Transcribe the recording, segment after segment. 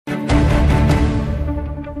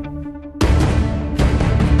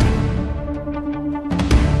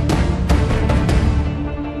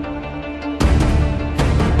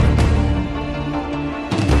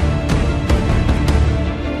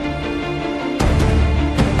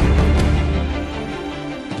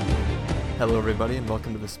Hello everybody and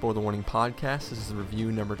welcome to the Spoiler Warning Podcast. This is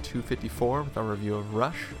review number 254 with our review of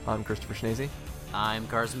Rush. I'm Christopher Schnese. I'm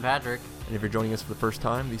Carson Patrick. And if you're joining us for the first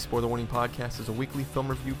time, the Spoiler Warning Podcast is a weekly film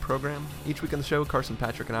review program. Each week on the show, Carson,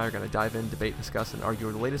 Patrick, and I are going to dive in, debate, discuss, and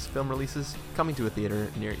argue the latest film releases coming to a theater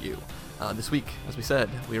near you. This week, as we said,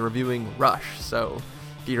 we are reviewing Rush. So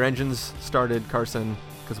get your engines started, Carson,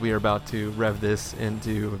 because we are about to rev this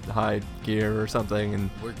into high gear or something and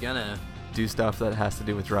We're gonna do stuff that has to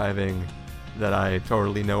do with driving that I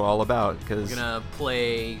totally know all about. Because we're gonna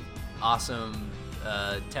play awesome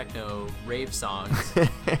techno rave songs.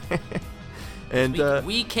 And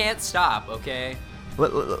we can't stop, okay?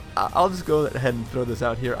 I'll just go ahead and throw this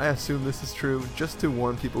out here. I assume this is true, just to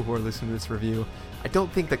warn people who are listening to this review. I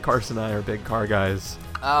don't think that Carson and I are big car guys.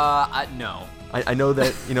 No. I know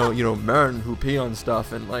that you know men who pee on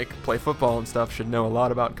stuff and like play football and stuff should know a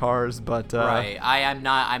lot about cars, but Right. I'm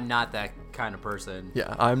not that kind of person.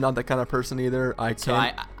 Yeah, I'm not that kind of person either. I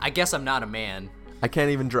guess I'm not a man. I can't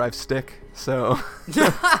even drive stick, so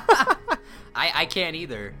I can't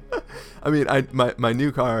either. I mean, my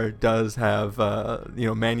new car does have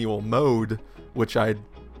manual mode, which I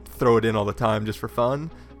throw it in all the time just for fun.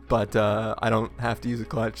 But I don't have to use a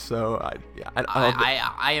clutch, so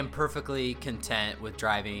I am perfectly content with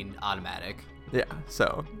driving automatic. Yeah,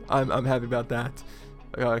 so I'm happy about that.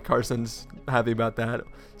 Carson's happy about that.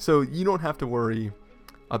 So you don't have to worry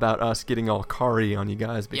about us getting all car-y on you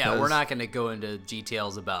guys. Because yeah, we're not going to go into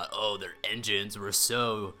details about, their engines were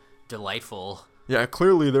so delightful. Yeah,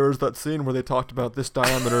 clearly there was that scene where they talked about this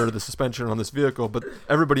diameter of the suspension on this vehicle, but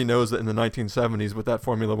everybody knows that in the 1970s with that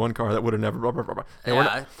Formula One car, that would have never...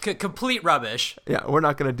 Complete rubbish. Yeah, we're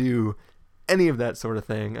not going to do any of that sort of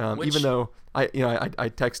thing. Even though I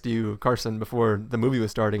text you, Carson, before the movie was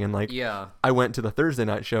starting, and I went to the Thursday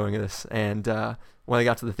night showing of this, and when I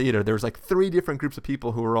got to the theater, there was like 3 different groups of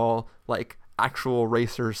people who were all like actual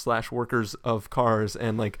racers / workers of cars,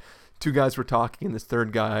 and like 2 guys were talking, and this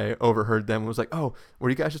third guy overheard them and was like, "Oh, were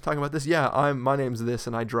you guys just talking about this? Yeah, my name's this,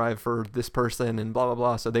 and I drive for this person, and blah blah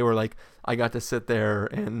blah." So they were like, I got to sit there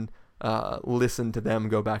and listen to them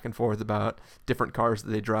go back and forth about different cars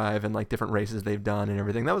that they drive and like different races they've done and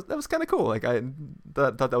everything. That was kind of cool. Like I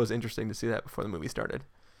thought that was interesting to see that before the movie started.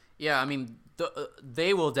 Yeah, I mean,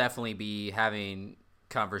 they will definitely be having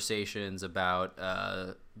conversations about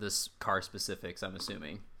this car specifics, I'm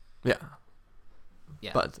assuming. Yeah.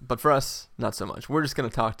 Yeah. But for us, not so much. We're just going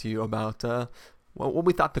to talk to you about what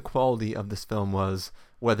we thought the quality of this film was,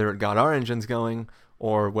 whether it got our engines going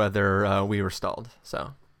or whether we were stalled.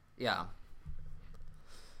 So. Yeah.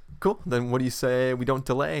 Cool. Then what do you say we don't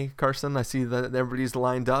delay, Carson? I see that everybody's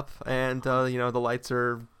lined up, and the lights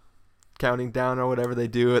are counting down or whatever they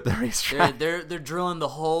do at the racetrack. They're drilling the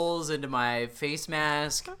holes into my face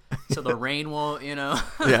mask so the rain won't, Yeah,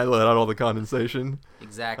 let out all the condensation.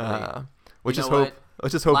 Exactly. Let's just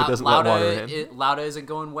hope it doesn't let water in. Lauda isn't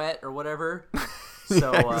going wet or whatever.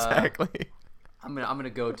 So yeah, exactly. I'm gonna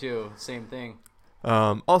go too. Same thing.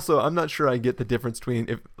 Also, I'm not sure I get the difference between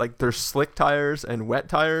if like there's slick tires and wet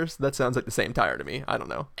tires. That sounds like the same tire to me. I don't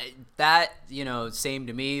know. That same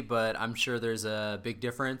to me, but I'm sure there's a big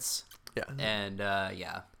difference. Yeah. And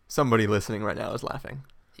yeah. Somebody listening right now is laughing.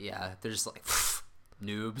 Yeah, they're just like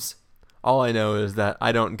noobs. All I know is that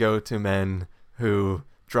I don't go to men who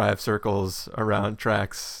drive circles around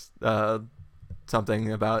tracks,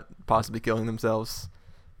 something about possibly killing themselves,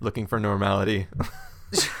 looking for normality.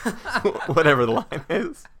 Whatever the line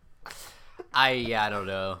is. I don't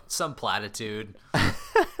know. Some platitude.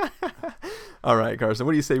 All right, Carson,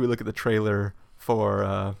 what do you say we look at the trailer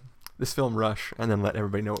for this film Rush and then let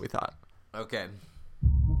everybody know what we thought? Okay.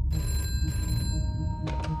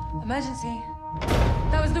 Emergency.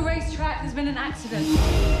 That was the racetrack. There's been an accident.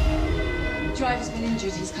 Driver's been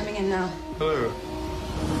injured. He's coming in now. Hello.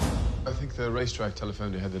 I think the racetrack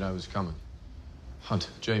telephoned ahead that I was coming. Hunt.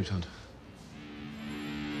 James Hunt.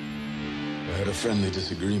 I had a friendly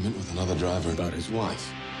disagreement with another driver about his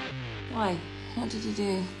wife. Why? What did he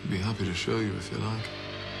do? I'd be happy to show you if you like.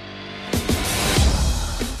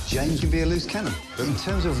 James can be a loose cannon. But in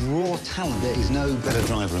terms of raw talent, there is no better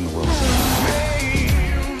driver in the world.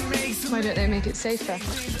 Why don't they make it safer?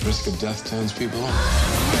 Risk of death turns people on.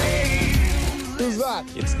 Who's that?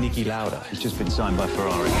 It's Niki Lauda. He's just been signed by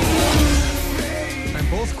Ferrari. I'm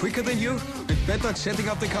both quicker than you and better at setting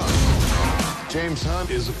up the car. James Hunt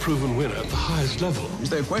is a proven winner at the highest level. Is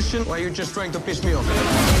there a question? Why are you just trying to piss me off?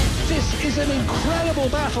 This is an incredible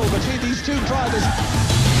battle between these 2 drivers.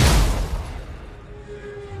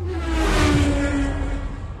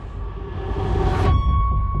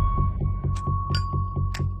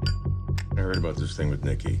 I heard about this thing with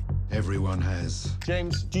Niki. Everyone has.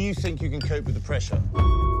 James, do you think you can cope with the pressure?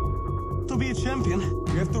 To be a champion,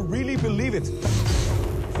 you have to really believe it.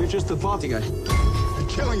 You're just a party guy. They're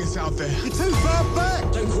killing us out there. You're too far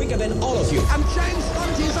back! I'm quicker than all of you. And James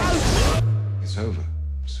Hunt is out! It's over,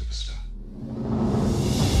 superstar.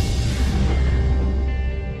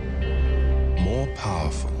 More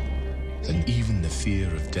powerful than even the fear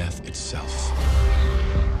of death itself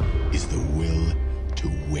is the will to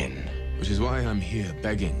win. Which is why I'm here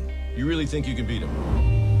begging. You really think you can beat him?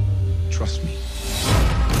 Trust me.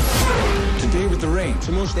 Today with the rain, it's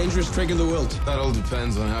the most dangerous trick in the world. That all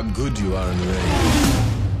depends on how good you are in the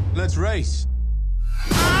rain. Let's race.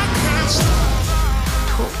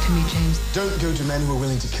 Talk to me, James. Don't go to men who are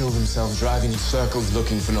willing to kill themselves driving in circles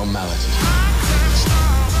looking for normality.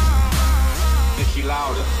 Niki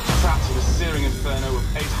Lauda, trapped in a searing inferno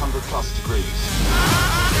of 800 plus degrees.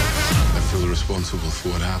 I feel responsible for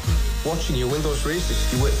what happened. Watching you win those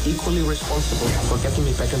races, you were equally responsible for getting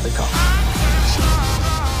me back in the car.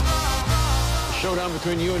 The showdown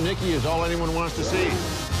between you and Niki is all anyone wants to see.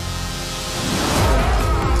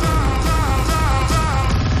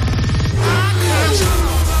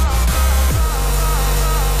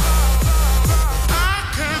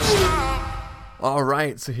 All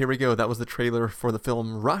right, so here we go. That was the trailer for the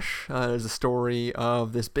film Rush. It's a story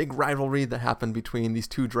of this big rivalry that happened between these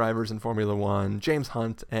two drivers in Formula One, James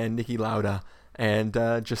Hunt and Niki Lauda, and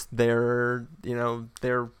just they're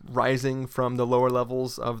rising from the lower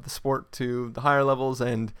levels of the sport to the higher levels,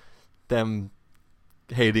 and them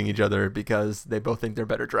hating each other because they both think they're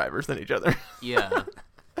better drivers than each other. Yeah.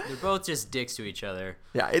 They're both just dicks to each other.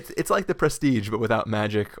 Yeah, it's like The Prestige, but without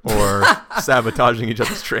magic or sabotaging each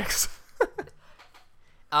other's tricks.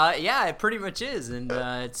 Yeah, it pretty much is, and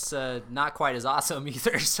it's not quite as awesome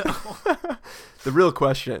either. So the real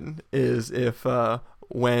question is if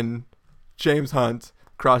when James Hunt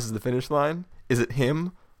crosses the finish line, is it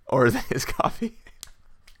him or is it his copy?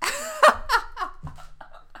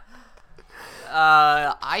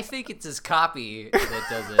 I think it's his copy that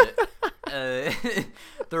does it.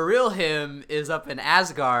 The real him is up in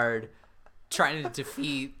Asgard trying to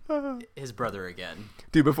defeat his brother again.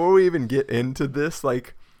 Dude, before we even get into this,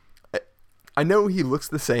 like, I know he looks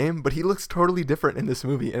the same, but he looks totally different in this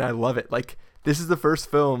movie, and I love it. Like, this is the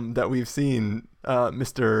first film that we've seen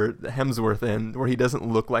Mr. Hemsworth in where he doesn't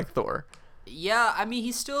look like Thor. Yeah, I mean,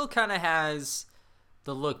 he still kind of has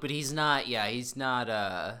the look, but he's not,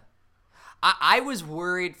 I was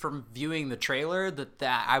worried from viewing the trailer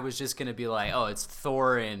that I was just going to be like, oh, it's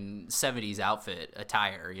Thor in 70s outfit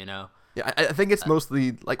attire, you know? Yeah, I think it's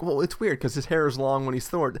mostly like, well, it's weird because his hair is long when he's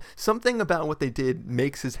Thor. Something about what they did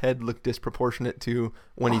makes his head look disproportionate to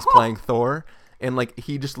when he's playing Thor. And like,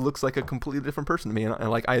 he just looks like a completely different person to me. And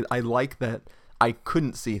like, I like that I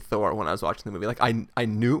couldn't see Thor when I was watching the movie. Like, I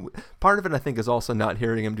knew part of it, I think, is also not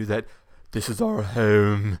hearing him do that. This is our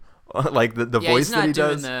home. Like the voice that he does.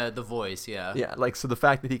 Yeah, he's not doing the voice, yeah. Yeah, like, so the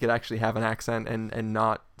fact that he could actually have an accent and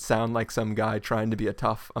not sound like some guy trying to be a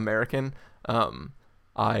tough American,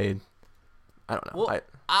 I don't know. Well,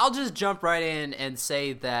 I'll just jump right in and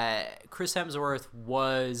say that Chris Hemsworth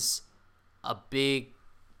was a big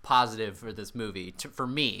positive for this movie, for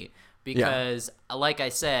me, because like I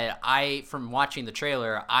said, from watching the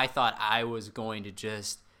trailer, I thought I was going to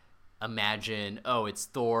just imagine, oh, it's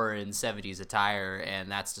Thor in 70s attire, and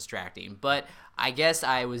that's distracting. But I guess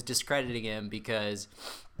I was discrediting him because,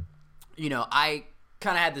 I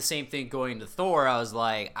kind of had the same thing going to Thor. I was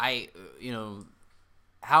like,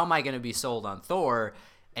 how am I going to be sold on Thor?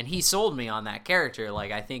 And he sold me on that character.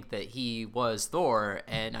 Like, I think that he was Thor,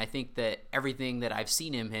 and I think that everything that I've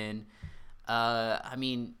seen him in,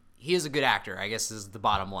 he is a good actor, I guess, is the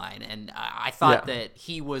bottom line. And I thought that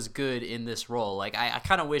he was good in this role. Like, I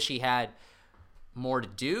kind of wish he had more to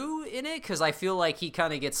do in it, because I feel like he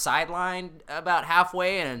kind of gets sidelined about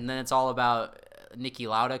halfway, and then it's all about Niki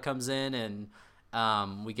Lauda comes in, and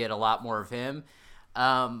we get a lot more of him.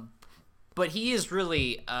 But he is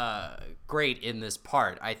really great in this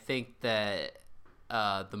part. I think that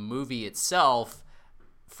the movie itself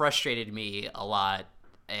frustrated me a lot,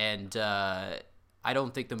 and I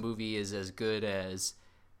don't think the movie is as good as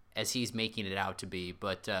he's making it out to be.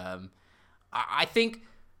 But I think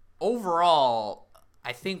overall,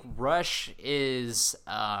 I think Rush is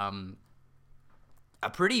a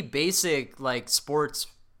pretty basic, like, sports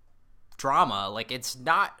drama. Like, it's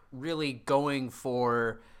not really going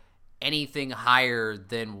for anything higher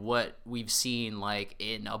than what we've seen, like,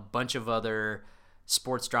 in a bunch of other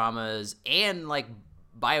sports dramas and, like,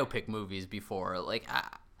 biopic movies before. Like,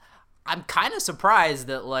 I'm kind of surprised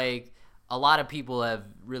that, like, a lot of people have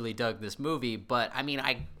really dug this movie, but I mean,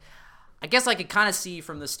 I guess I could kind of see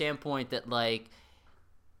from the standpoint that, like,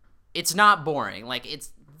 it's not boring. Like,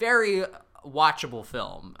 it's very watchable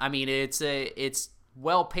film. I mean, it's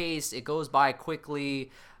well paced. It goes by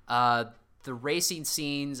quickly. The racing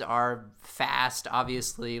scenes are fast,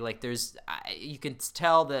 obviously. Like, you can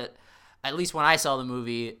tell that, at least when I saw the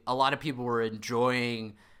movie, a lot of people were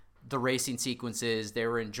enjoying the racing sequences. They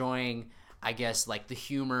were enjoying, I guess, like, the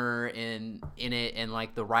humor in it and,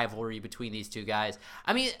 like, the rivalry between these two guys.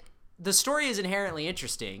 I mean, the story is inherently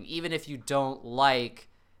interesting, even if you don't like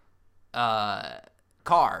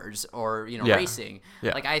cars or, racing.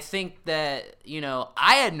 Yeah. Like, I think that,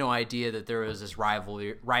 I had no idea that there was this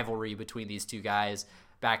rivalry between these two guys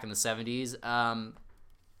back in the 70s.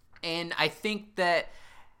 And I think that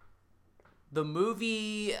the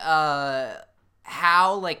movie,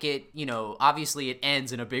 how, like, it, obviously it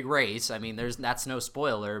ends in a big race. I mean, that's no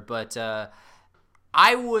spoiler, but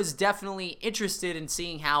I was definitely interested in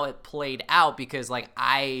seeing how it played out because, like,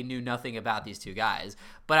 I knew nothing about these two guys.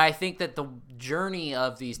 But I think that the journey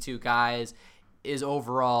of these two guys is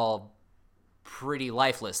overall pretty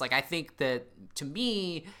lifeless. Like, I think that, to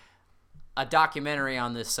me, a documentary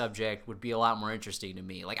on this subject would be a lot more interesting to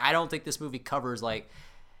me. Like, I don't think this movie covers, like,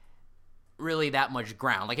 really that much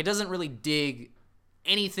ground. Like, it doesn't really dig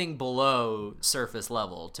anything below surface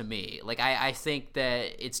level to me. Like, I think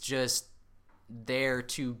that it's just there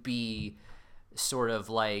to be sort of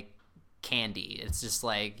like candy. It's just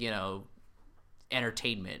like,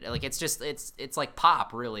 entertainment. Like, it's just it's like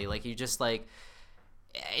pop, really. Like, you just, like,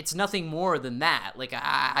 it's nothing more than that. Like,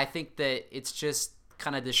 I think that it's just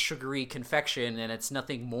kind of this sugary confection, and it's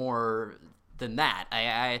nothing more than that.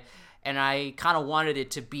 I kind of wanted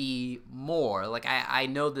it to be more. Like, I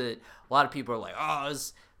know that a lot of people are like, oh,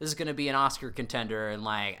 this is going to be an Oscar contender, and,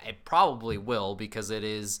 like, it probably will because it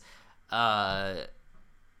is Ron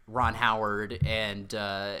Howard, and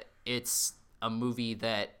it's a movie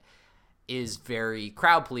that is very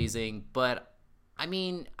crowd pleasing. But I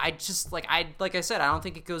mean, I just, like I said, I don't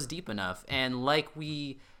think it goes deep enough. And like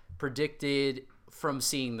we predicted from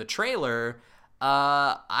seeing the trailer,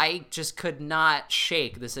 I just could not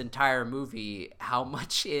shake this entire movie how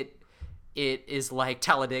much it is like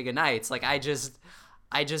Talladega Nights. Like, I just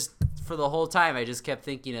for the whole time I just kept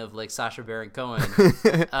thinking of, like, Sacha Baron Cohen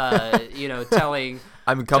telling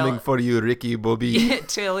I'm coming for you, Ricky Bobby.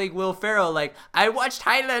 Telling Will Ferrell, like, I watched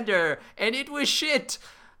Highlander and it was shit.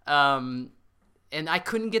 And I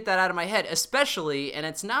couldn't get that out of my head, especially, and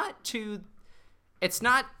it's not to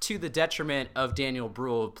the detriment of Daniel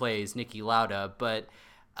Bruhl, who plays Niki Lauda, but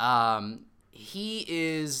he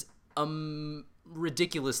is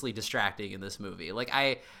ridiculously distracting in this movie. Like,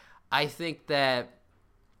 I think that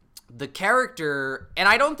the character, and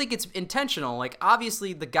I don't think it's intentional. Like,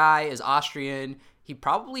 obviously the guy is Austrian. He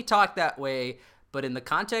probably talked that way, but in the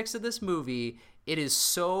context of this movie, it is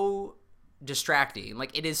so distracting.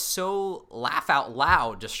 Like, it is so laugh out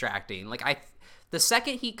loud distracting. Like, the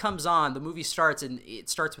second he comes on, the movie starts, and it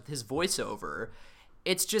starts with his voiceover.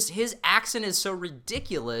 It's just, his accent is so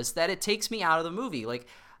ridiculous that it takes me out of the movie. Like,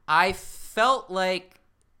 it felt like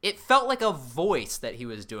a voice that he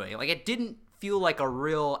was doing. Like, it didn't feel like a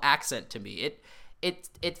real accent to me.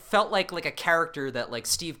 It felt like a character that, like,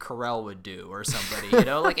 Steve Carell would do or somebody,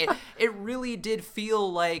 like, it really did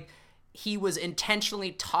feel like he was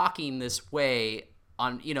intentionally talking this way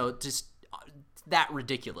on, just that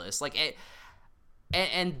ridiculous. Like,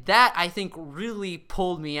 and that, I think, really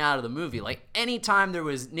pulled me out of the movie. Like, anytime there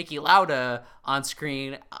was Niki Lauda on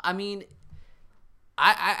screen, I mean,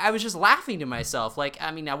 I was just laughing to myself. Like,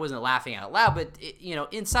 I mean, I wasn't laughing out loud, but,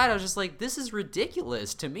 inside I was just like, this is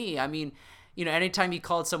ridiculous to me. I mean, anytime he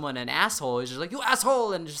called someone an asshole, he's just like, you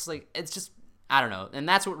asshole, and just, like, it's just, I don't know. And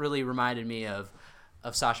that's what really reminded me of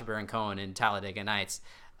Sacha Baron Cohen in Talladega Nights.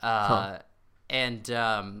 And,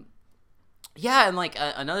 yeah, and, like,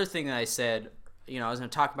 another thing that I said, I was going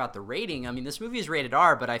to talk about the rating. I mean, this movie is rated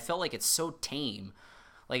R, but I felt like it's so tame.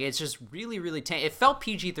 Like, it's just really, really tame. It felt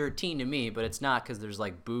PG-13 to me, but it's not because there's,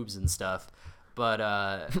 like, boobs and stuff. But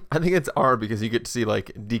I think it's R because you get to see,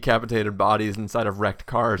 like, decapitated bodies inside of wrecked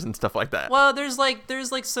cars and stuff like that. Well, there's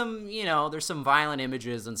some, there's some violent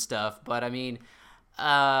images and stuff. But I mean,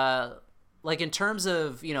 like, in terms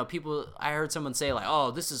of, people, I heard someone say, like,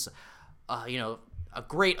 oh, this is, a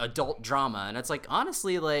great adult drama. And it's like,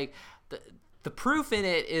 honestly, like, the proof in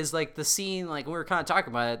it is, like, the scene, like, we were kind of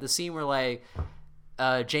talking about it, the scene where, like,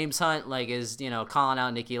 James Hunt, like, is, calling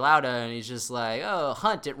out Niki Lauda, and he's just like, oh,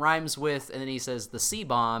 Hunt, it rhymes with, and then he says the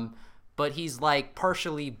C-bomb, but he's, like,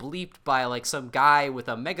 partially bleeped by, like, some guy with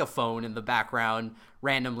a megaphone in the background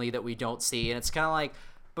randomly that we don't see, and it's kind of like,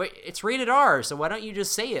 but it's rated R, so why don't you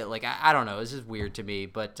just say it? Like, I don't know. It's just weird to me,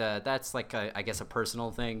 but that's like I guess a personal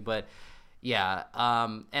thing. But yeah,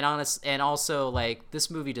 and also like this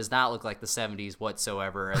movie does not look like the 70s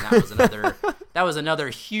whatsoever, and that was another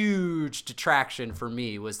huge detraction for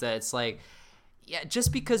me, was that it's like, yeah,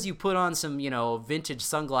 just because you put on some, vintage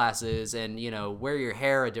sunglasses and, wear your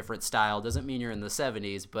hair a different style doesn't mean you're in the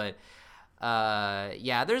 70s. But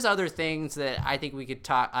yeah, there's other things that I think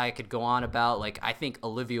I could go on about. Like, I think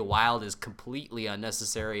Olivia Wilde is completely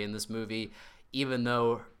unnecessary in this movie, even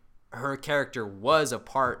though her character was a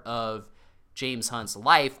part of James Hunt's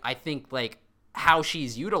life. I think like how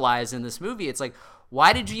she's utilized in this movie, it's like,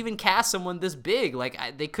 why did you even cast someone this big?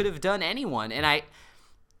 Like, they could have done anyone. And I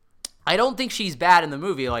don't think she's bad in the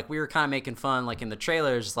movie. Like, we were kind of making fun, like, in the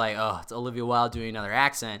trailers, like, oh, it's Olivia Wilde doing another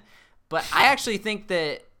accent. But I actually think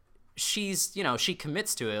that she's, she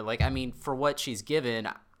commits to it. Like, I mean, for what she's given,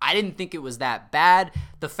 I didn't think it was that bad.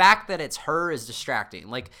 The fact that it's her is distracting.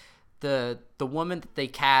 Like, the woman that they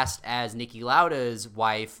cast as Niki Lauda's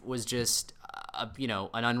wife was just, an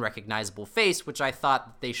unrecognizable face, which I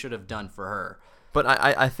thought they should have done for her. But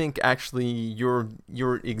I think, actually, your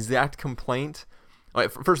exact complaint...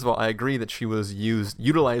 First of all, I agree that she was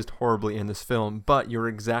utilized horribly in this film, but your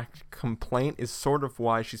exact complaint is sort of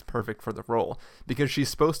why she's perfect for the role, because she's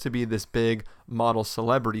supposed to be this big model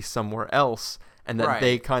celebrity somewhere else, and that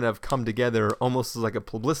they kind of come together almost as like a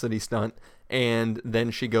publicity stunt, and then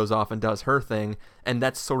she goes off and does her thing, and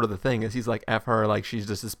that's sort of the thing, is he's like, F her, like she's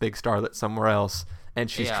just this big starlet somewhere else, and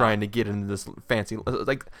she's trying to get into this fancy,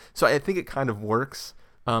 like, so I think it kind of works.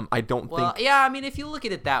 I don't think... Well, yeah, I mean, if you look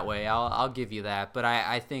at it that way, I'll give you that. But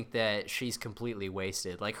I think that she's completely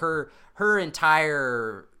wasted. Like, her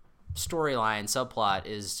entire storyline, subplot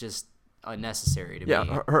is just unnecessary to me.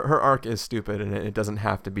 Yeah, her arc is stupid, and it doesn't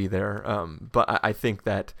have to be there. But I think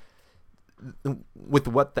that with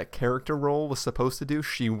what that character role was supposed to do,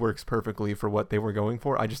 she works perfectly for what they were going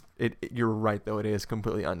for. You're right, though. It is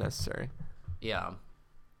completely unnecessary. Yeah.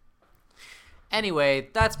 Anyway,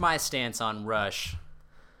 that's my stance on Rush.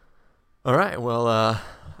 All right, well,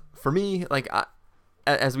 for me, like,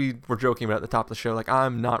 as we were joking about at the top of the show, like,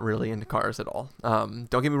 I'm not really into cars at all. Don't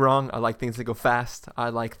get me wrong, I like things that go fast. I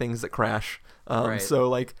like things that crash. So,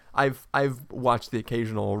 like, I've watched the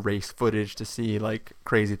occasional race footage to see, like,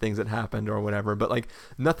 crazy things that happened or whatever, but, like,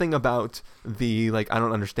 nothing about I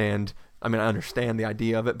don't understand. I mean, I understand the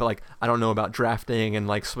idea of it, but, like, I don't know about drafting and,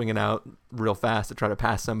 like, swinging out real fast to try to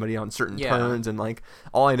pass somebody on certain turns. And, like,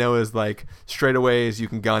 all I know is, like, straightaways, you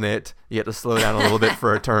can gun it. You have to slow down a little bit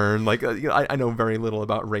for a turn. Like, I know very little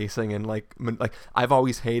about racing. And, like, I've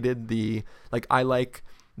always hated the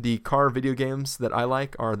car video games that I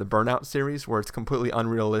like are the Burnout series, where it's completely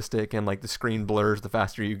unrealistic and, like, the screen blurs the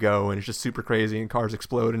faster you go and it's just super crazy and cars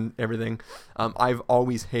explode and everything. I've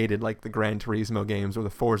always hated, like, the Gran Turismo games or the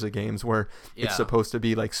Forza games where it's supposed to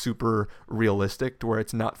be, like, super realistic, to where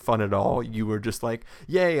it's not fun at all. You were just like,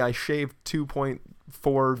 yay, I shaved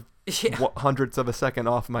 2.4 hundredths of a second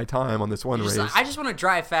off my time on this one race. I just want to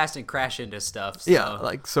drive fast and crash into stuff. So. Yeah,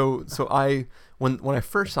 like, so when I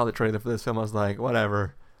first saw the trailer for this film, I was like,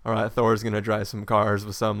 whatever. All right, Thor's going to drive some cars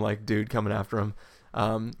with some, like, dude coming after him.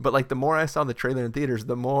 But, like, the more I saw the trailer in theaters,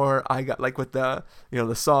 the more I got, like, with the,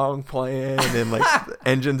 the song playing and, like,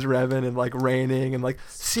 engines revving and, like, raining and, like,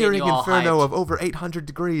 searing inferno of over 800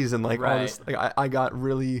 degrees and, like, all this. Like, I got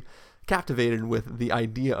really captivated with the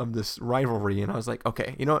idea of this rivalry, and I was like,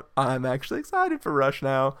 okay, you know what? I'm actually excited for Rush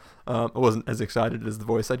now. I wasn't as excited as the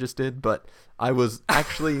voice I just did, but I was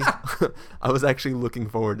actually looking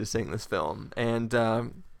forward to seeing this film.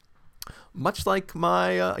 And much like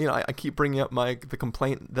my, I keep bringing up the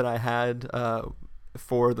complaint that I had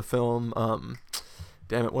for the film.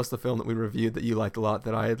 Damn it, what's the film that we reviewed that you liked a lot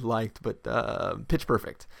that I had liked, but Pitch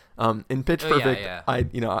Perfect. In Pitch Perfect,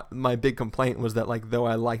 my big complaint was that, like, though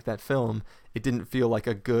I liked that film, it didn't feel like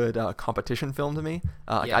a good competition film to me.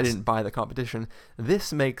 I didn't buy the competition.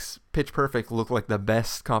 This makes Pitch Perfect look like the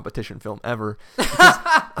best competition film ever.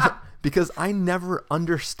 Because I never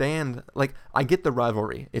understand, like, I get the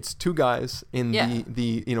rivalry. It's two guys in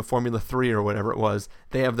the Formula 3 or whatever it was.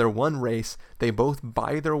 They have their one race. They both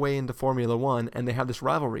buy their way into Formula 1, and they have this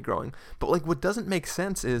rivalry growing. But, like, what doesn't make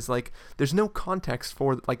sense is, like, there's no context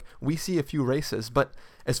for, like, we see a few races, but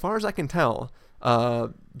as far as I can tell,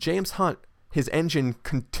 James Hunt, his engine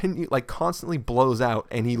constantly blows out,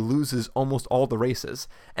 and he loses almost all the races.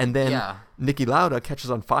 And then Niki Lauda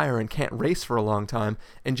catches on fire and can't race for a long time,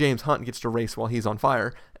 and James Hunt gets to race while he's on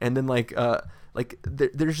fire. And then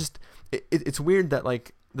there's just it's weird that,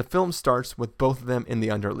 like, the film starts with both of them in the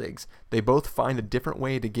underleagues. They both find a different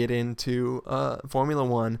way to get into Formula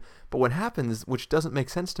One. But what happens, which doesn't make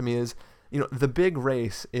sense to me, is the big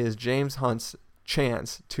race is James Hunt's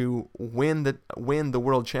chance to win the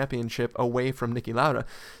world championship away from Niki Lauda.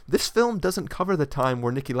 This film doesn't cover the time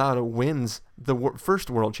where Niki Lauda wins the first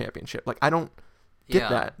world championship. Like, I don't get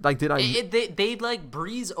that. Like, did I? They like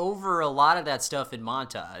breeze over a lot of that stuff in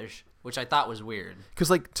montage, which I thought was weird. Because,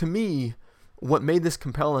 like, to me, what made this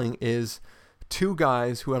compelling is two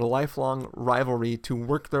guys who had a lifelong rivalry to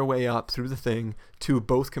work their way up through the thing to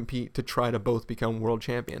both compete to try to both become world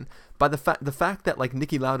champion. By the fact that like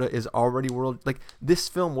Niki Lauda is already this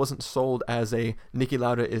film wasn't sold as a Niki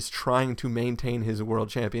Lauda is trying to maintain his world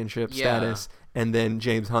championship status, and then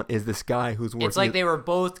James Hunt is this guy who's working. It's like they were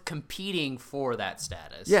both competing for that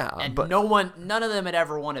status. Yeah, and none of them had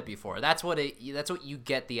ever won it before. That's what you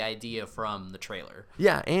get the idea from the trailer.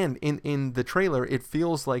 Yeah, and in the trailer, it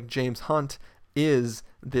feels like James Hunt is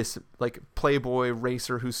this like playboy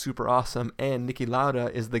racer who's super awesome, and Niki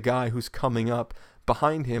Lauda is the guy who's coming up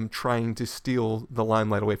behind him trying to steal the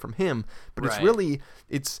limelight away from him. But it's really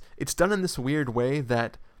it's done in this weird way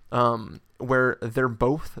that where they're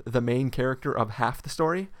both the main character of half the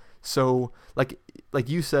story. So like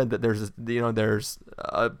you said that there's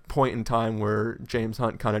a point in time where James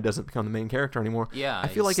Hunt kind of doesn't become the main character anymore. Yeah, I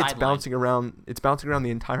feel like it's bouncing around the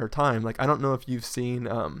entire time. Like, I don't know if you've seen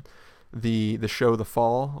the show The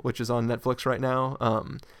Fall, which is on Netflix right now.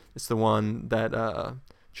 It's the one that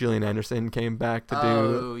Gillian Anderson came back to do.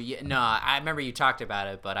 Oh, yeah. No, I remember you talked about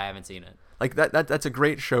it, but I haven't seen it. Like, that's a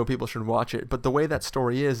great show. People should watch it. But the way that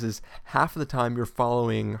story is half of the time you're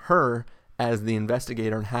following her as the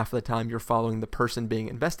investigator, and half of the time you're following the person being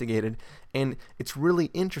investigated. And it's really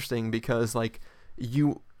interesting because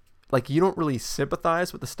you don't really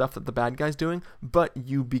sympathize with the stuff that the bad guy's doing, but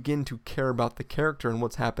you begin to care about the character and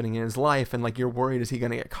what's happening in his life, and like you're worried, is he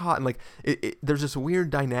going to get caught? And like there's this weird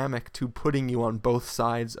dynamic to putting you on both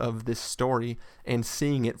sides of this story and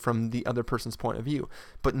seeing it from the other person's point of view.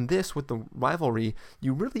 But in this, with the rivalry,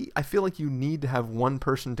 I feel like you need to have one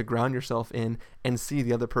person to ground yourself in and see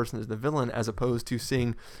the other person as the villain, as opposed to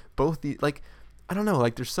seeing both the I don't know,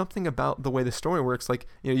 like there's something about the way the story works. Like,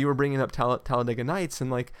 you were bringing up Talladega Nights,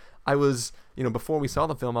 and like I was, before we saw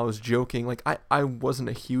the film, I was joking. Like, I wasn't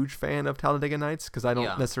a huge fan of Talladega Nights because I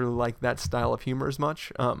don't necessarily like that style of humor as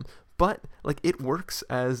much. But like it works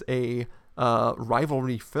as a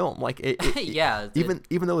rivalry film. Like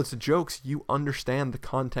even though it's jokes, you understand the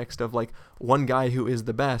context of like one guy who is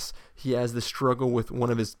the best. He has the struggle with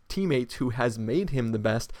one of his teammates who has made him the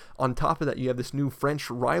best. On top of that, you have this new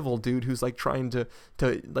French rival dude who's like trying to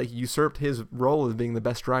like usurp his role as being the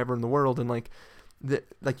best driver in the world, and like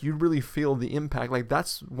you really feel the impact. Like,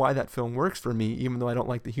 that's why that film works for me, even though I don't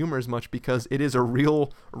like the humor as much, because it is a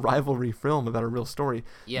real rivalry film about a real story.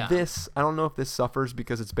 Yeah. This, I don't know if this suffers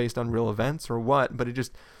because it's based on real events or what, but it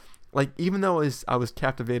just, like, even though I was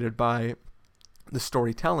captivated by the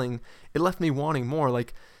storytelling, it left me wanting more.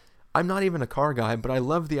 Like, I'm not even a car guy, but I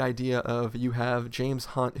love the idea of you have James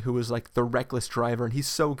Hunt, who is like the reckless driver, and he's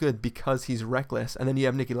so good because he's reckless. And then you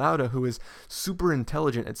have Niki Lauda, who is super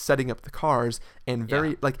intelligent at setting up the cars and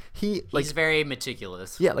very he's very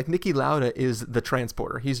meticulous. Yeah, like Niki Lauda is the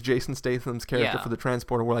transporter. He's Jason Statham's character for the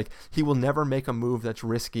transporter, where like he will never make a move that's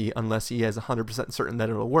risky unless he is 100% certain that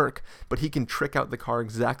it'll work. But he can trick out the car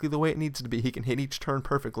exactly the way it needs to be. He can hit each turn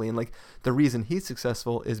perfectly, and like the reason he's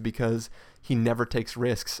successful is because he never takes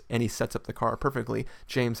risks and he sets up the car perfectly.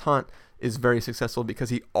 James Hunt is very successful because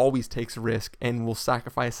he always takes risk and will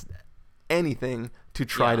sacrifice anything to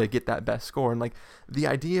try to get that best score. And like the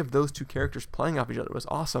idea of those two characters playing off each other was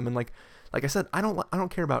awesome. And like I said, I don't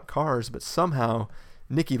care about cars, but somehow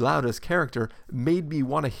Niki Lauda's character made me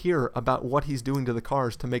want to hear about what he's doing to the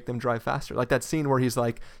cars to make them drive faster. Like that scene where he's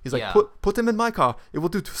like put them in my car, it will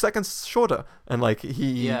do 2 seconds shorter. And like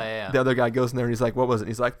the other guy goes in there and he's like, what was it?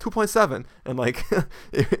 He's like 2.7. And like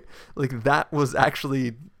like that was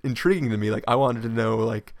actually intriguing to me. Like I wanted to know,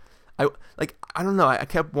 I don't know, I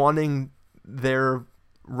kept wanting their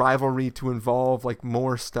rivalry to involve like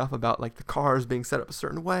more stuff about like the cars being set up a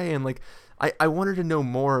certain way, and like I wanted to know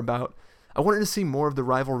more about, I wanted to see more of the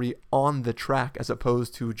rivalry on the track as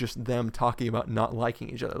opposed to just them talking about not liking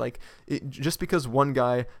each other. Like, just because one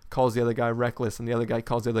guy calls the other guy reckless and the other guy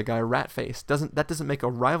calls the other guy rat face doesn't make a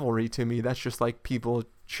rivalry to me. That's just like people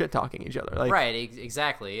shit talking each other. Like, right,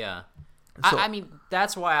 exactly, yeah. So, I mean,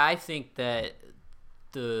 that's why I think that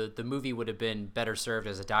the movie would have been better served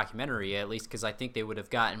as a documentary, at least because I think they would have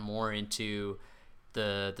gotten more into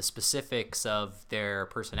the specifics of their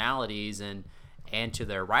personalities and to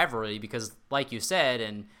their rivalry, because like you said,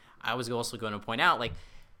 and I was also going to point out, like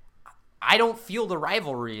I don't feel the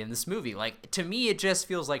rivalry in this movie. Like, to me, it just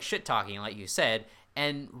feels like shit talking, like you said.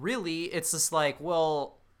 And really, it's just like,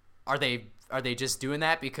 well, are they just doing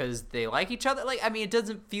that because they like each other? Like, I mean, it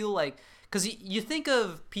doesn't feel like, because you think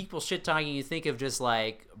of people shit talking, you think of just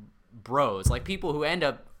like bros, like people who end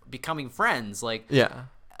up becoming friends, like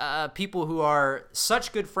people who are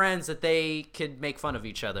such good friends that they could make fun of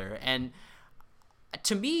each other. And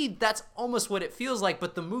to me, that's almost what it feels like,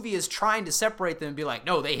 but the movie is trying to separate them and be like,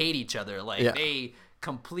 no, they hate each other. Like, they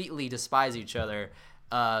completely despise each other.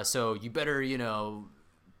 So you better,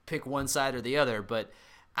 pick one side or the other. But,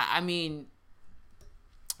 I mean,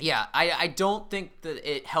 yeah, I don't think that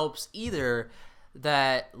it helps either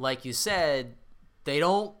that, like you said, they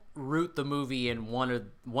don't root the movie in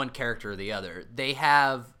one character or the other. They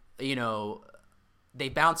have, they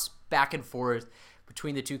bounce back and forth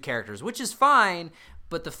between the two characters, which is fine,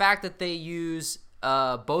 but the fact that they use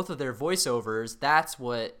both of their voiceovers, that's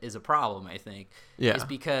what is a problem, I think. Yeah. Is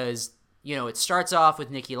because, it starts off with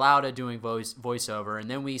Niki Lauda doing voiceover, and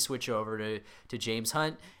then we switch over to James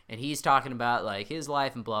Hunt, and he's talking about, like, his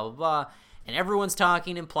life and blah, blah, blah, and everyone's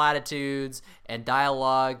talking in platitudes and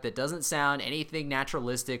dialogue that doesn't sound anything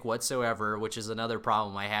naturalistic whatsoever, which is another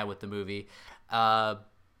problem I had with the movie. But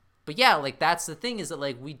yeah, like, that's the thing, is that,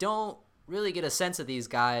 like, we don't really get a sense of these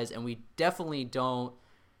guys, and we definitely don't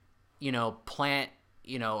plant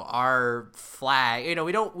our flag.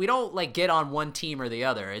 We don't like get on one team or the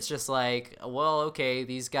other. It's just like, well, okay,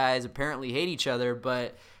 these guys apparently hate each other,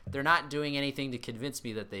 but they're not doing anything to convince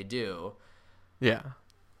me that they do. Yeah.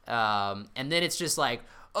 And then it's just like,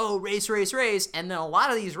 oh, race, and then a lot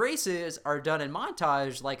of these races are done in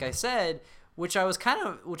montage, like I said, which was kind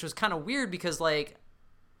of weird, because, like,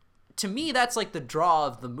 to me, that's like the draw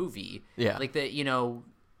of the movie. Yeah. Like, the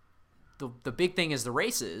the big thing is the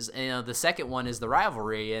races, and the second one is the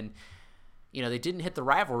rivalry, and they didn't hit the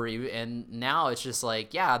rivalry, and now it's just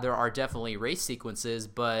like, yeah, there are definitely race sequences,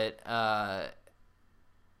 but I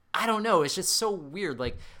don't know, it's just so weird.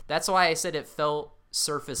 Like, that's why I said it felt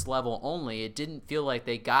surface level only. It didn't feel like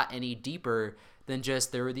they got any deeper than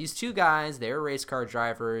just, there were these two guys, they were race car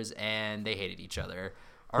drivers, and they hated each other.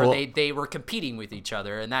 Or they were competing with each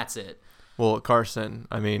other, and that's it. Well, Carson,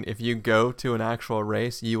 I mean, if you go to an actual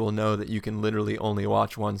race, you will know that you can literally only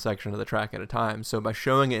watch one section of the track at a time. So by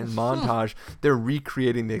showing it in montage, they're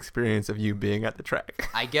recreating the experience of you being at the track.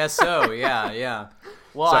 I guess so, yeah.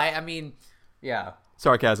 Well, I mean, yeah.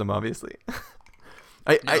 Sarcasm, obviously.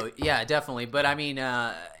 Yeah, definitely. But, I mean,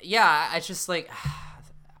 I just, like,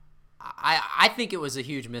 I think it was a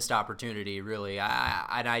huge missed opportunity, really.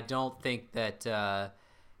 I don't think that...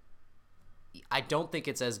 I don't think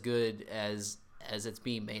it's as good as it's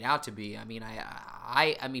being made out to be. I mean,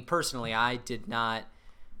 I mean, personally, I did not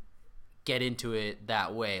get into it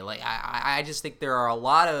that way. Like, I just think there are a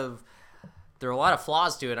lot of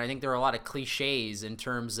flaws to it. I think there are a lot of cliches in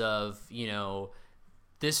terms of,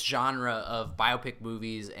 this genre of biopic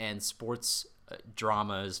movies and sports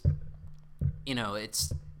dramas.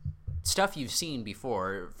 It's stuff you've seen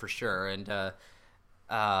before, for sure. And,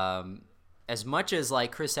 as much as,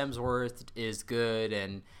 like, Chris Hemsworth is good,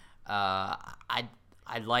 and I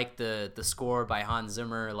like the score by Hans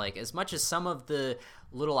Zimmer, like, as much as some of the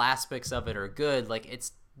little aspects of it are good, like,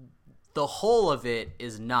 it's the whole of it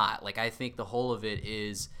is not. Like, I think the whole of it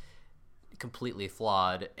is completely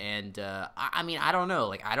flawed. And I mean, I don't know.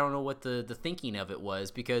 Like, I don't know what the thinking of it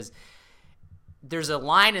was, because there's a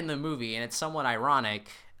line in the movie, and it's somewhat ironic.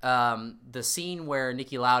 The scene where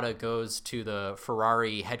Niki Lauda goes to the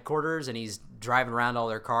Ferrari headquarters, and he's driving around all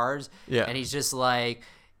their cars, and he's just like,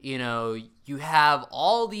 you have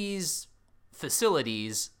all these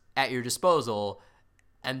facilities at your disposal,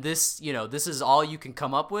 and this, this is all you can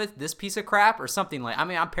come up with, this piece of crap, or something like. I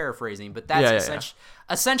mean, I'm paraphrasing, but that's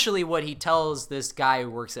essentially what he tells this guy who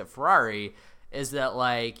works at Ferrari, is that,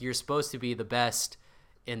 like, you're supposed to be the best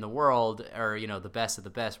in the world, or the best of the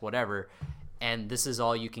best, whatever. And this is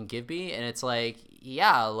all you can give me. And it's like,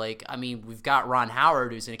 yeah, like, I mean, we've got Ron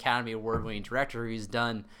Howard, who's an Academy Award-winning director, who's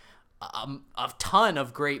done a ton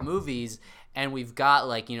of great movies, and we've got,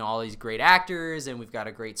 like, all these great actors, and we've got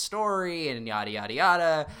a great story, and yada, yada,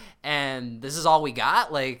 yada, and this is all we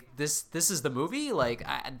got? Like, this is the movie? Like,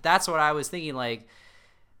 that's what I was thinking. Like,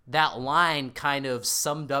 that line kind of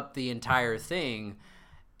summed up the entire thing.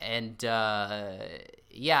 And,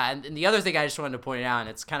 yeah, and the other thing I just wanted to point out, and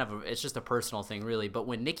it's just a personal thing, really, but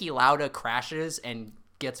when Niki Lauda crashes and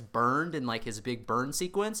gets burned in, like, his big burn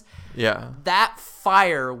sequence, that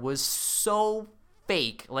fire was so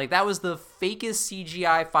fake. Like, that was the fakest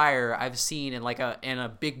CGI fire I've seen in, like, in a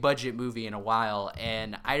big budget movie in a while.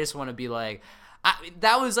 And I just want to be like,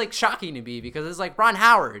 that was like shocking to me because it's like, Ron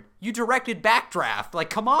Howard, you directed Backdraft. Like,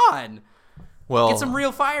 come on. Well, get some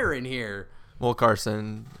real fire in here. Well,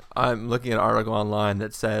 Carson, I'm looking at an article online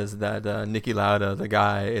that says that Niki Lauda, the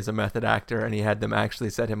guy, is a method actor, and he had them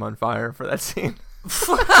actually set him on fire for that scene.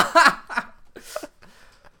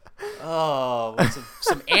 Oh,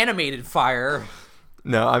 some animated fire.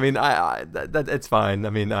 No, I mean, that it's fine.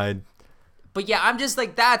 I mean, But yeah, I'm just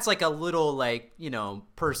like, that's like a little like,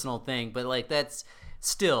 personal thing, but like that's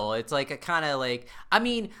still, it's like a kind of like, I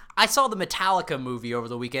mean, I saw the Metallica movie over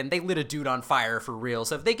the weekend. They lit a dude on fire for real.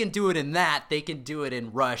 So if they can do it in that, they can do it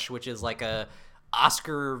in Rush, which is like a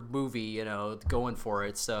Oscar movie, going for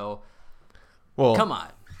it. So, well, come on.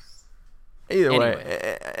 Either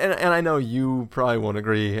way, and I know you probably won't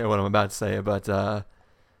agree with what I'm about to say, but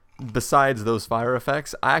besides those fire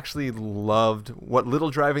effects, I actually loved what little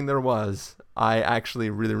driving there was. I actually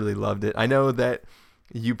really, really loved it. I know that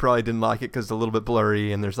you probably didn't like it because it's a little bit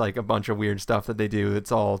blurry and there's like a bunch of weird stuff that they do.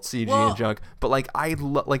 It's all CG and junk. But like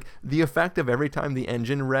like the effect of every time the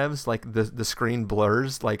engine revs, like the screen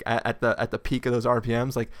blurs, like at the peak of those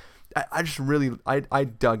RPMs, like I just really I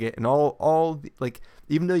dug it. And all like,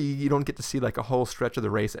 even though you don't get to see like a whole stretch of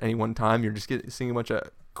the race at any one time, you're just seeing a bunch of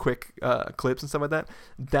quick clips and stuff like that.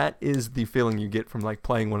 That is the feeling you get from like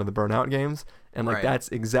playing one of the Burnout games. And like, that's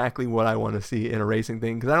exactly what I want to see in a racing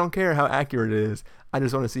thing. Because I don't care how accurate it is. I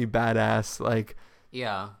just want to see badass, like,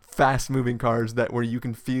 fast moving cars where you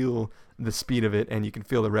can feel the speed of it and you can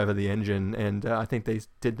feel the rev of the engine. And I think they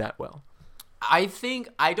did that well. I think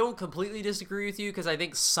I don't completely disagree with you because I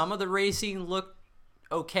think some of the racing looked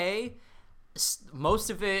okay. Most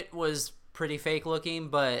of it was pretty fake looking,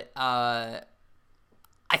 but I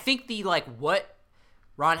think the like what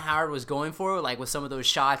Ron Howard was going for, like with some of those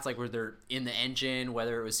shots, like where they're in the engine,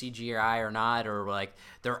 whether it was CGI or not, or like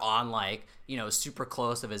they're on like, super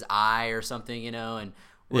close of his eye or something, and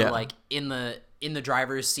we're like in the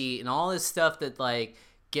driver's seat and all this stuff that like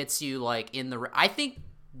gets you like in the. I think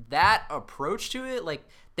that approach to it, like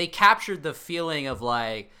they captured the feeling of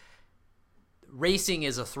like racing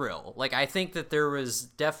is a thrill. Like I think that there was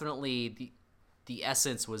definitely the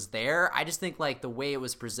essence was there. I just think like the way it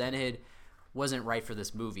was presented wasn't right for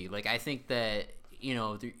this movie. Like I think that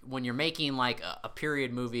when you're making like a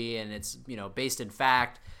period movie and it's based in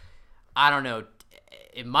fact, I don't know,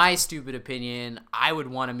 in my stupid opinion, I would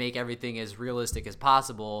want to make everything as realistic as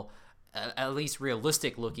possible, at least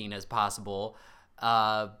realistic looking as possible.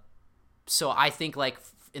 So I think like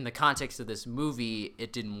in the context of this movie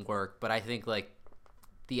it didn't work, but I think like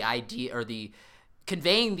the idea or the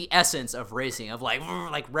conveying the essence of racing, of like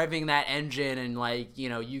revving that engine and like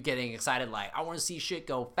you getting excited, like I want to see shit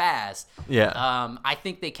go fast. I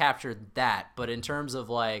think they captured that, but in terms of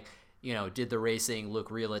like did the racing look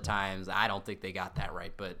real at times, I don't think they got that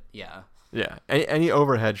right. But any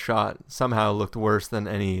overhead shot somehow looked worse than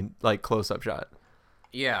any like close-up shot.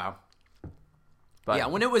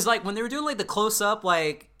 But when it was like when they were doing like the close-up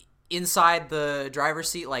like inside the driver's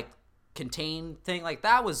seat like contained thing, like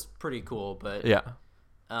that was pretty cool. But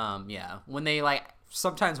when they like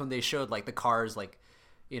sometimes when they showed like the cars like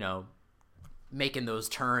making those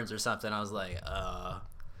turns or something, I was like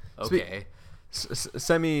okay.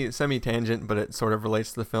 Semi tangent, but it sort of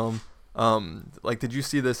relates to the film. Like, did you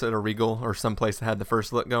see this at a Regal or someplace that had the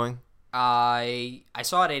first look going? I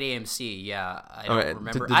saw it at AMC. I don't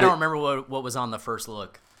remember. I don't remember what was on the first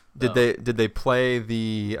look. Did they play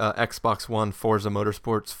the Xbox One Forza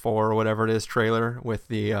Motorsports 4 or whatever it is trailer with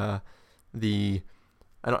the you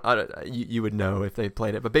would know if they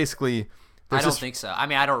played it, but basically I don't think so. I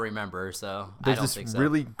mean, I don't remember, so I don't think so. There's this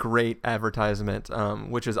really great advertisement,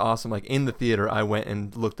 which is awesome. Like in the theater, I went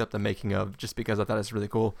and looked up the making of just because I thought it's really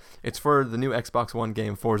cool. It's for the new Xbox One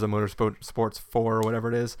game, Forza Motorsports 4 or whatever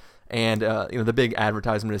it is. And the big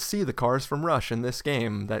advertisement is see the cars from Rush in this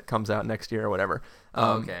game that comes out next year or whatever.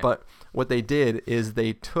 But what they did is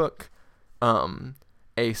they took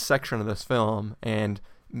a section of this film and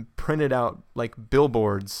printed out like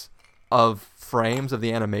billboards of frames of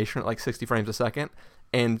the animation at like 60 frames a second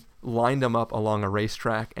and lined them up along a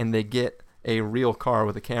racetrack, and they get a real car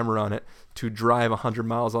with a camera on it to drive 100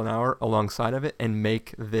 miles an hour alongside of it and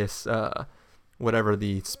make this whatever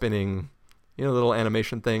the spinning little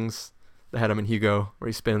animation things that had him in Hugo where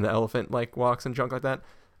he's spinning the elephant like walks and junk like that.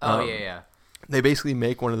 They basically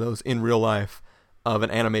make one of those in real life of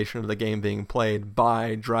an animation of the game being played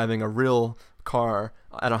by driving a real car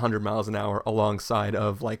at 100 miles an hour alongside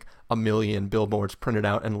of like 1 million billboards printed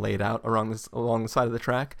out and laid out along the side of the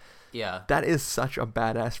track. Yeah. That is such a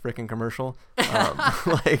badass freaking commercial.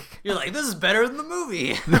 Like, you're like, this is better than the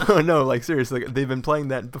movie. No, like seriously, they've been playing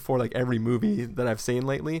that before like every movie that I've seen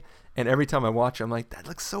lately, and every time I watch it, I'm like, that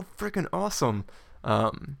looks so freaking awesome.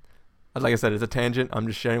 Like I said, it's a tangent. I'm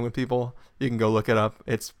just sharing with people. You can go look it up.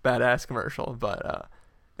 It's badass commercial, but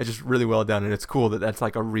it's just really well done, and it's cool that that's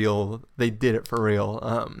like a real. They did it for real.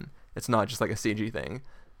 It's not just like a CG thing.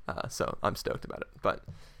 So I'm stoked about it. But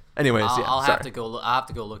anyways, I'll have to go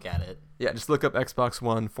look at it. Yeah, just look up Xbox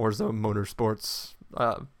One Forza Motorsports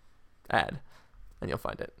ad, and you'll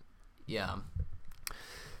find it. Yeah.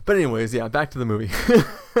 But anyways, yeah, back to the movie.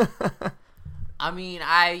 I mean,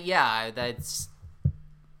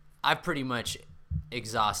 I've pretty much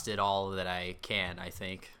exhausted all that I can, I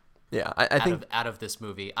think. Yeah, I think out of this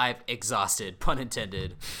movie, I've exhausted, pun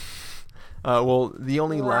intended. Well, the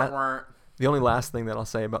only last thing that I'll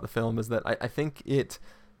say about the film is that I think it,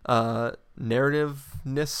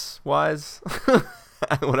 narrativeness wise,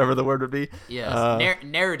 whatever the word would be. Yes,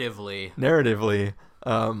 narratively. Narratively,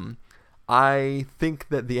 I think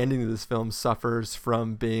that the ending of this film suffers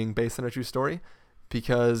from being based on a true story,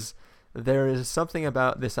 because there is something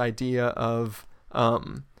about this idea of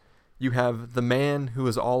you have the man who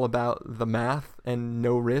is all about the math and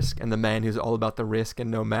no risk, and the man who's all about the risk and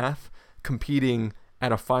no math, competing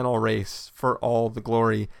at a final race for all the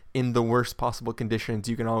glory in the worst possible conditions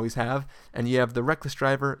you can always have. And you have the reckless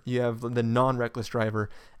driver, you have the non-reckless driver,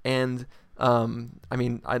 and I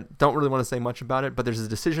mean, I don't really want to say much about it, but there's a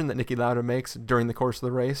decision that Niki Lauda makes during the course of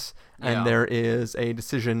the race, and there is a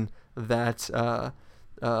decision that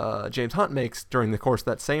James Hunt makes during the course of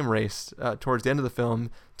that same race towards the end of the film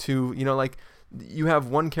to, like, you have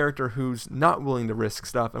one character who's not willing to risk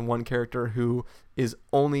stuff and one character who is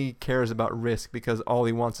only cares about risk because all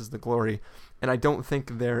he wants is the glory. And I don't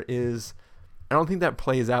think that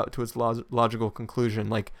plays out to its logical conclusion.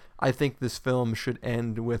 Like, I think this film should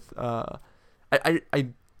end with I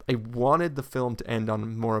wanted the film to end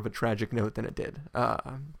on more of a tragic note than it did.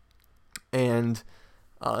 And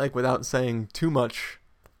like, without saying too much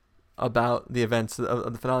about the events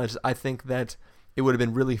of the finale, I think that it would have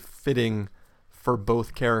been really fitting for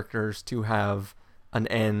both characters to have an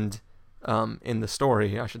end in the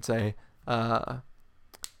story, I should say,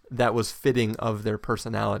 that was fitting of their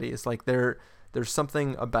personalities. Like, there's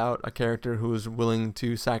something about a character who is willing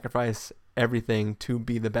to sacrifice everything to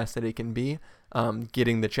be the best that he can be,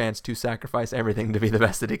 getting the chance to sacrifice everything to be the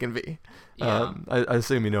best that he can be. Yeah. I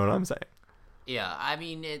assume you know what I'm saying. Yeah, I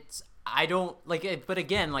mean, I don't like it, but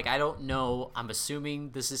again, like, I don't know. I'm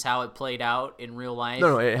assuming this is how it played out in real life.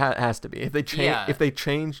 No, it has to be. If they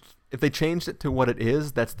changed it to what it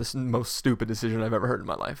is, that's the most stupid decision I've ever heard in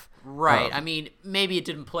my life. Right. I mean, maybe it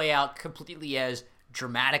didn't play out completely as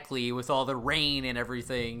dramatically with all the rain and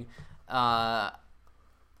everything. I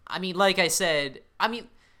mean, like I said,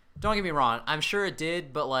 don't get me wrong, I'm sure it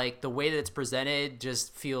did, but like, the way that it's presented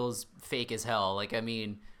just feels fake as hell. Like, I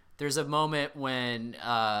mean, there's a moment when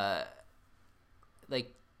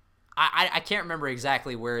like, I can't remember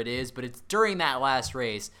exactly where it is, but it's during that last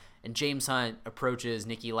race, and James Hunt approaches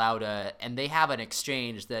Niki Lauda, and they have an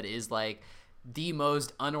exchange that is like the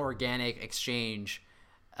most unorganic exchange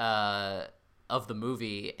of the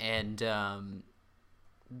movie. And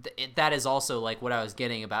that is also like what I was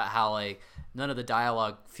getting about how like none of the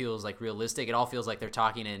dialogue feels like realistic. It all feels like they're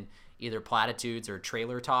talking in either platitudes or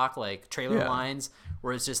trailer talk, like trailer lines,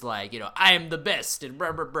 where it's just like, I am the best and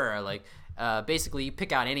blah, blah, blah. Like, basically you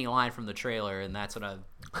pick out any line from the trailer, and that's what I'm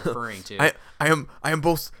referring to. I am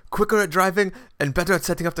both quicker at driving and better at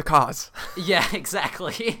setting up the cars. Yeah,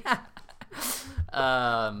 exactly.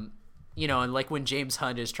 And like when James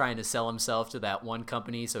Hunt is trying to sell himself to that one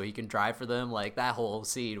company so he can drive for them, like, that whole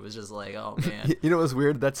scene was just like, oh man. You know what's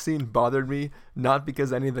weird? That scene bothered me, not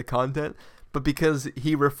because any of the content, but because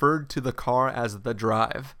he referred to the car as the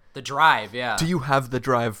drive. The drive, yeah. Do you have the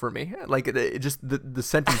drive for me? Like, it just the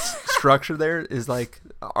sentence structure there is like,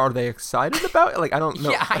 are they excited about it? Like, I don't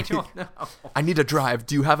know. Yeah, I don't know. I need a drive.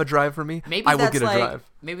 Do you have a drive for me? Maybe I will get a drive.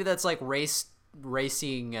 Maybe that's like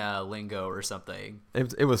racing lingo or something.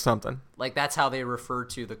 It was something. Like, that's how they refer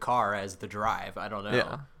to the car, as the drive. I don't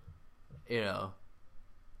know. Yeah.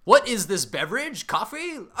 What is this beverage?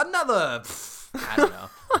 Coffee? Another. I don't know.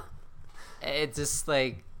 It just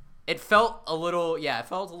like, it felt a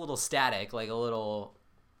little static, like a little,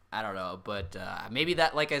 I don't know, but maybe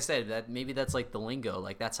that, like I said, maybe that's like the lingo,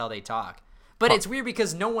 like that's how they talk. But it's weird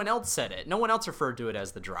because no one else said it. No one else referred to it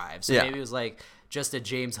as the drive. So maybe it was like just a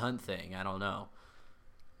James Hunt thing. I don't know.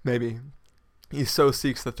 Maybe. he so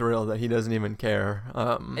seeks the thrill that he doesn't even care.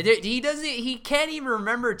 He can't even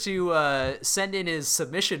remember to send in his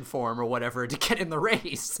submission form or whatever to get in the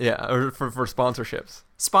race. Yeah, or for sponsorships.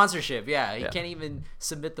 Sponsorship, yeah. He can't even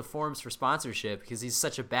submit the forms for sponsorship because he's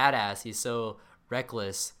such a badass. He's so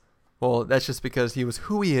reckless. Well, that's just because he was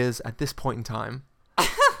who he is at this point in time.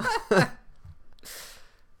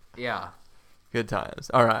 Yeah. Good times.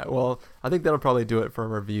 All right. Well, I think that'll probably do it for a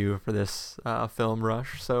review for this film,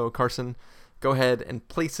 Rush. So, Carson, go ahead and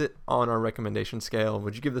place it on our recommendation scale.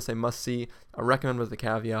 Would you give this a must-see, a recommend with a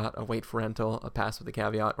caveat, a wait for rental, a pass with a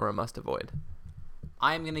caveat, or a must-avoid?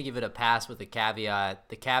 I'm going to give it a pass with a caveat.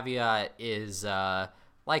 The caveat is,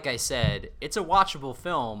 like I said, it's a watchable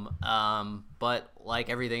film, but like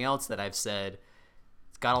everything else that I've said,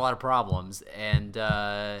 it's got a lot of problems. And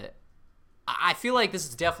I feel like this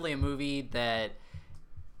is definitely a movie that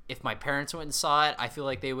if my parents went and saw it, I feel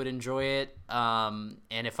like they would enjoy it. And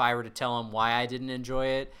if I were to tell them why I didn't enjoy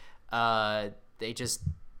it, they just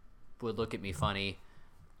would look at me funny.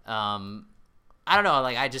 I don't know.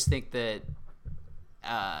 Like, I just think that,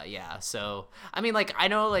 yeah. So, I mean, like, I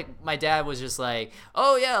know, like, my dad was just like,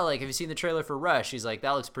 oh, yeah, like, have you seen the trailer for Rush? He's like,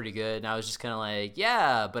 that looks pretty good. And I was just kind of like,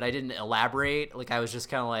 yeah, but I didn't elaborate. Like, I was just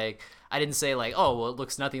kind of like, I didn't say, like, oh, well, it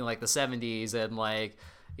looks nothing like the 70s and, like,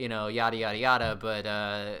 you know, yada, yada, yada. But,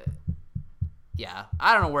 yeah,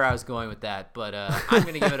 I don't know where I was going with that, but I'm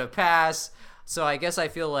going to give it a pass. So I guess I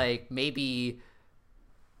feel like maybe,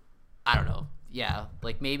 I don't know. Yeah,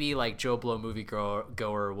 like maybe like Joe Blow movie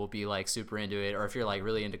goer will be like super into it, or if you're like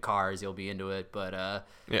really into cars, you'll be into it. But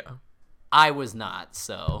yeah, I was not.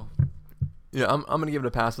 So yeah, I'm gonna give it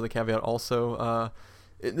a pass with a caveat. Also,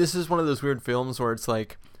 this is one of those weird films where it's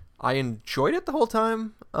like I enjoyed it the whole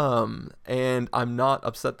time, and I'm not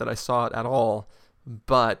upset that I saw it at all.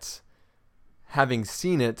 But having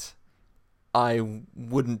seen it, I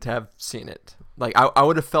wouldn't have seen it. Like I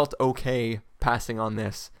would have felt okay passing on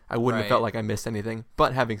this. I wouldn't have felt like I missed anything.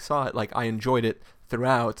 But having saw it, like I enjoyed it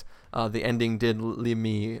throughout. The ending did leave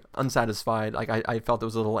me unsatisfied. Like I felt it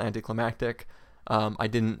was a little anticlimactic. I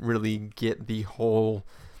didn't really get the whole.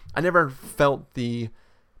 I never felt the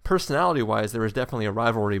personality-wise. There was definitely a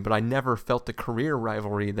rivalry, but I never felt the career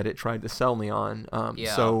rivalry that it tried to sell me on.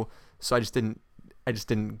 So I just didn't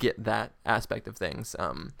get that aspect of things.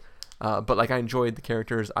 But like I enjoyed the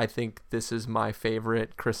characters. I think this is my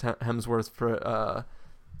favorite Chris Hemsworth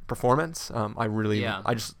performance. I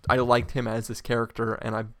liked him as this character,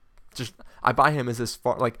 and I buy him as this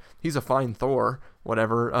like he's a fine Thor,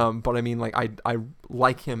 whatever. But I mean, like I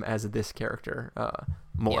like him as this character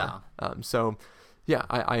more. Yeah. So yeah,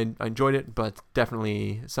 I enjoyed it, but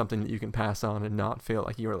definitely something that you can pass on and not feel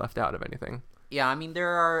like you were left out of anything. Yeah, I mean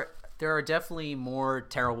there are definitely more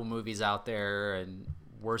terrible movies out there and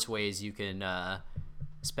worse ways you can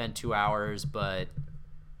spend 2 hours, but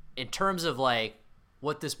in terms of like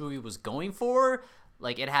what this movie was going for,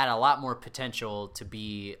 like it had a lot more potential to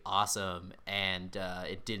be awesome, and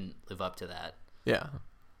it didn't live up to that. Yeah.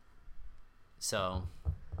 So,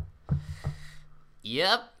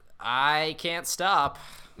 yep, I can't stop.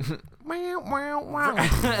 We'll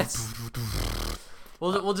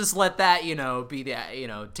just let that, be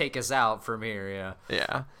the, take us out from here. Yeah.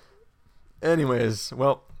 Yeah. Anyways,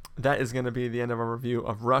 well, that is going to be the end of our review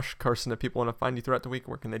of Rush. Carson, if people want to find you throughout the week,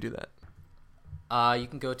 where can they do that? You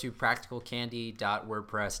can go to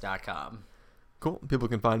practicalcandy.wordpress.com. Cool. People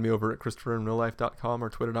can find me over at ChristopherInRealLife.com or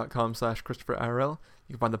Twitter.com/ChristopherIRL.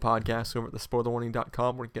 You can find the podcast over at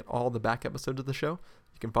thespoilerwarning.com, where you get all the back episodes of the show.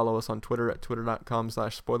 You can follow us on Twitter at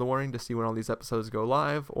Twitter.com/spoilerwarning to see when all these episodes go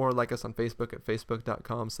live, or like us on Facebook at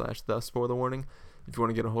Facebook.com/thespoilerwarning. If you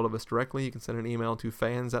want to get a hold of us directly, you can send an email to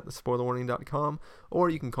fans@thespoilerwarning.com,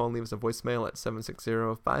 or you can call and leave us a voicemail at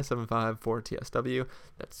 760-575-4TSW.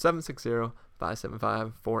 That's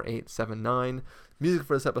 760-575-4879. Music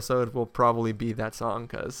for this episode will probably be that song,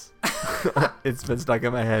 because it's been stuck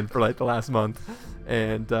in my head for like the last month.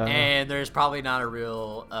 And there's probably not a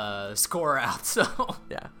real score out, so.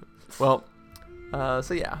 Yeah. Well,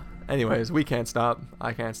 so yeah. Anyways, we can't stop.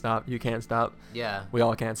 I can't stop. You can't stop. Yeah. We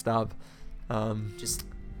all can't stop. Just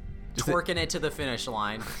twerking it to the finish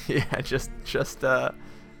line. Yeah, just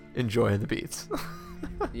enjoy the beats.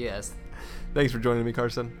 Yes. Thanks for joining me,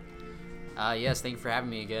 Carson. Yes, thank you for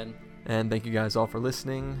having me again. And thank you guys all for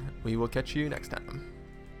listening. We will catch you next time.